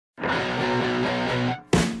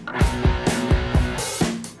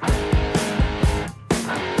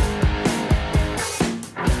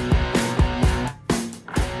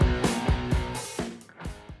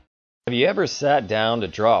Have you ever sat down to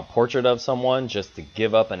draw a portrait of someone just to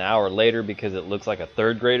give up an hour later because it looks like a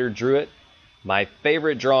third grader drew it? My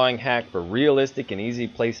favorite drawing hack for realistic and easy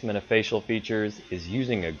placement of facial features is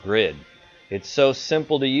using a grid. It's so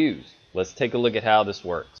simple to use. Let's take a look at how this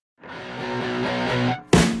works.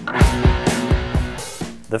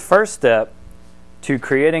 The first step to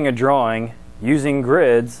creating a drawing using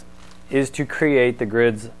grids is to create the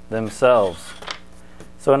grids themselves.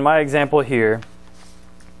 So in my example here,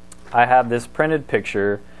 I have this printed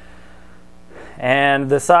picture and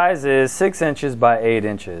the size is 6 inches by 8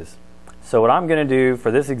 inches. So what I'm going to do for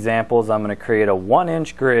this example is I'm going to create a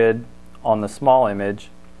 1-inch grid on the small image,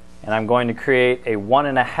 and I'm going to create a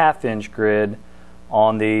 1.5-inch grid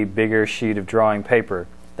on the bigger sheet of drawing paper.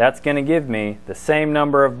 That's going to give me the same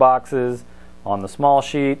number of boxes on the small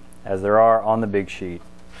sheet as there are on the big sheet.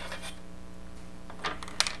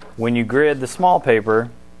 When you grid the small paper,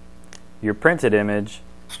 your printed image,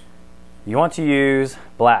 you want to use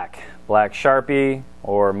black Sharpie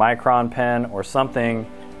or micron pen or something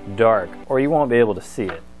dark, or you won't be able to see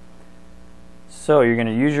it. So you're going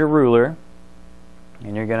to use your ruler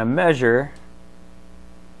and you're going to measure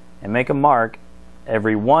and make a mark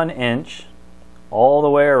every 1 inch all the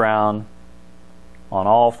way around on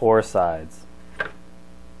all 4 sides.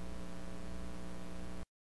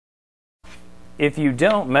 If you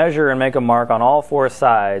don't measure and make a mark on all 4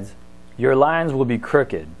 sides, your lines will be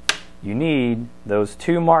crooked. You need those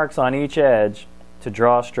 2 marks on each edge to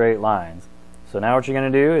draw straight lines. So now what you're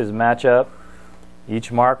going to do is match up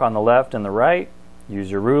each mark on the left and the right, use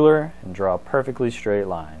your ruler, and draw perfectly straight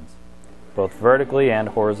lines, both vertically and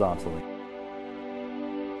horizontally.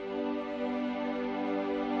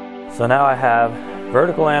 So now I have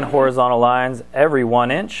vertical and horizontal lines every 1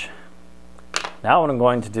 inch. Now what I'm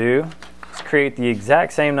going to do is create the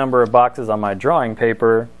exact same number of boxes on my drawing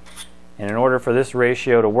paper. And in order for this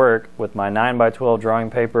ratio to work with my 9x12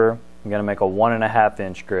 drawing paper, I'm going to make a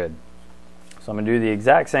 1.5-inch grid. So I'm going to do the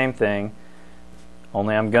exact same thing,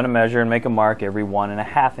 only I'm going to measure and make a mark every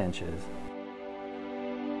 1.5 inches.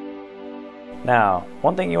 Now,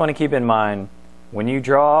 one thing you want to keep in mind, when you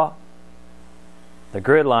draw the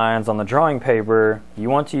grid lines on the drawing paper,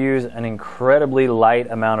 you want to use an incredibly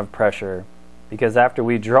light amount of pressure, because after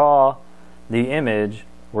we draw the image,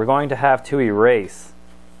 we're going to have to erase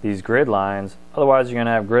these grid lines. Otherwise you're going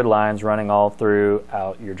to have grid lines running all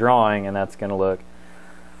throughout your drawing, and that's going to look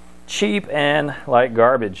cheap and like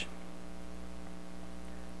garbage.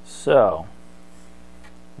 So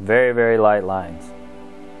very, very light lines.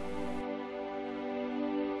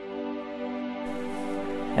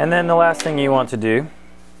 And then the last thing you want to do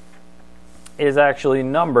is actually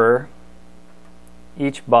number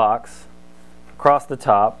each box across the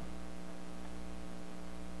top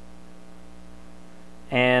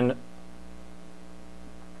and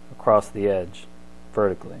across the edge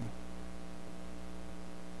vertically.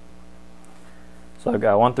 So I've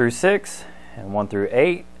got 1 through 6 and 1 through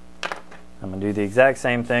 8. I'm going to do the exact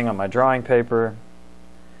same thing on my drawing paper.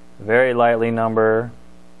 Very lightly number.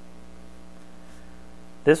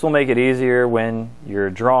 This will make it easier when you're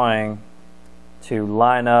drawing to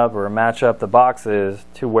line up or match up the boxes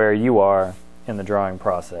to where you are in the drawing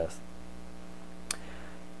process.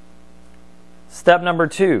 Step number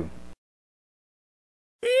 2.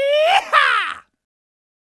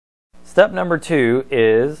 Step number 2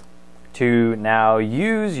 is to now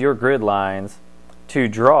use your grid lines to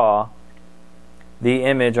draw the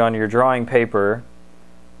image on your drawing paper.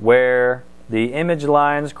 Where the image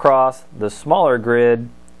lines cross the smaller grid,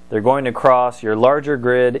 they're going to cross your larger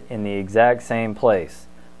grid in the exact same place,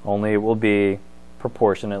 only it will be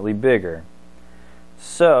proportionately bigger.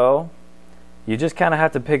 So you just kind of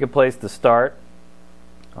have to pick a place to start.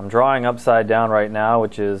 I'm drawing upside down right now,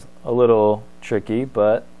 which is a little tricky,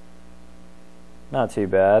 but not too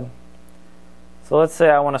bad. So let's say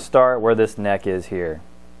I want to start where this neck is here.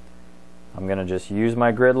 I'm going to just use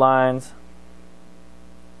my grid lines.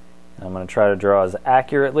 And I'm going to try to draw as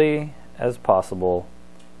accurately as possible,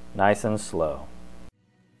 nice and slow.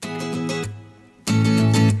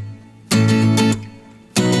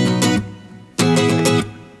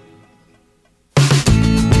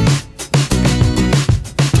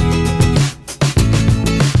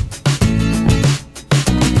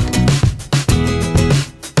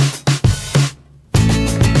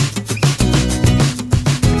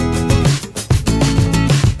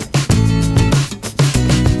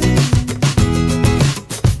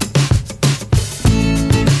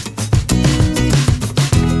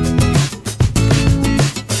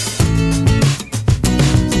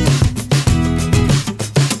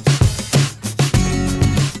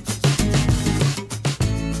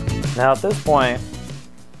 Now at this point,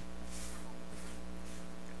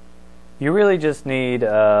 you really just need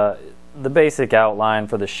the basic outline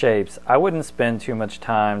for the shapes. I wouldn't spend too much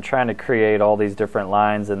time trying to create all these different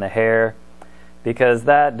lines in the hair, because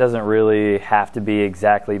that doesn't really have to be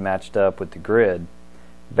exactly matched up with the grid.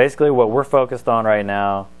 Basically what we're focused on right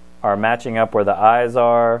now are matching up where the eyes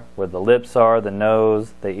are, where the lips are, the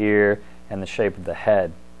nose, the ear, and the shape of the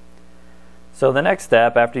head. So the next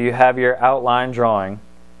step after you have your outline drawing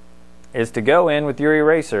is to go in with your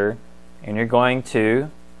eraser, and you're going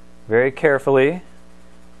to very carefully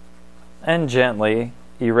and gently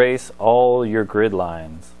erase all your grid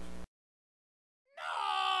lines.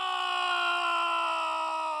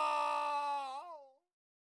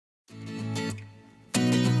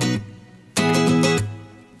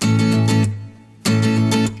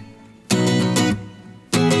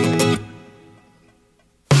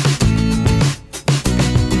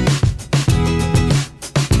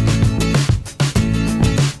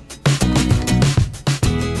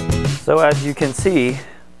 So as you can see,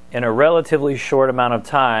 in a relatively short amount of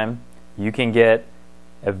time, you can get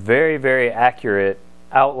a very, very accurate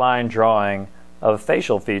outline drawing of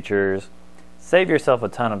facial features. Save yourself a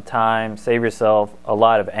ton of time, save yourself a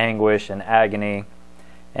lot of anguish and agony,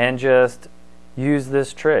 and just use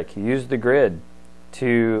this trick. Use the grid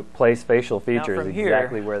to place facial features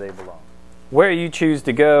exactly where they belong. Where you choose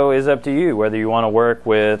to go is up to you, whether you want to work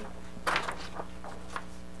with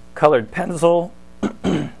colored pencil.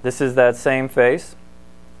 This is that same face,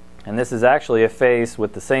 and this is actually a face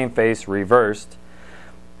with the same face reversed,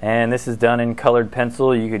 and this is done in colored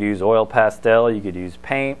pencil. You could use oil pastel, you could use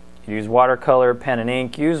paint, you could use watercolor, pen and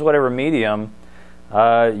ink, use whatever medium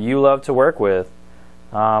you love to work with,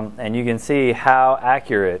 and you can see how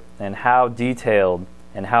accurate and how detailed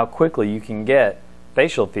and how quickly you can get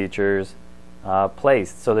facial features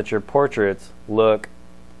placed so that your portraits look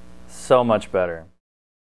so much better.